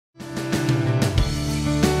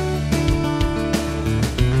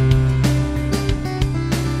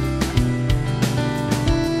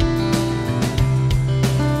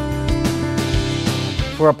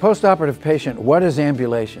For a postoperative patient, what is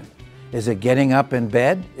ambulation? Is it getting up in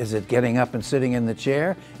bed? Is it getting up and sitting in the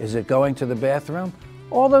chair? Is it going to the bathroom?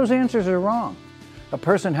 All those answers are wrong. A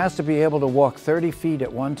person has to be able to walk 30 feet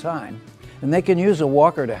at one time, and they can use a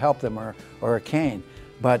walker to help them or a cane,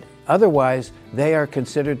 but otherwise they are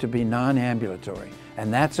considered to be non-ambulatory,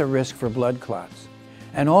 and that's a risk for blood clots.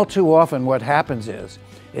 And all too often what happens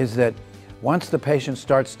is that once the patient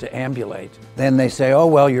starts to ambulate, then they say, oh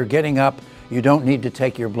well, you're getting up, you don't need to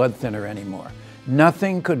take your blood thinner anymore.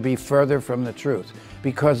 Nothing could be further from the truth,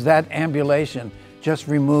 because that ambulation just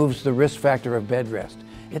removes the risk factor of bed rest.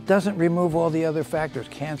 It doesn't remove all the other factors,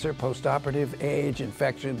 cancer, postoperative, age,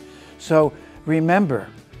 infection. So remember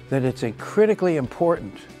that it's critically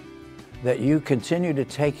important that you continue to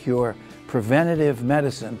take your preventative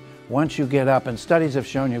medicine once you get up, and studies have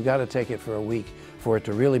shown you've got to take it for a week for it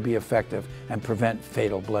to really be effective and prevent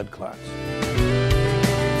fatal blood clots.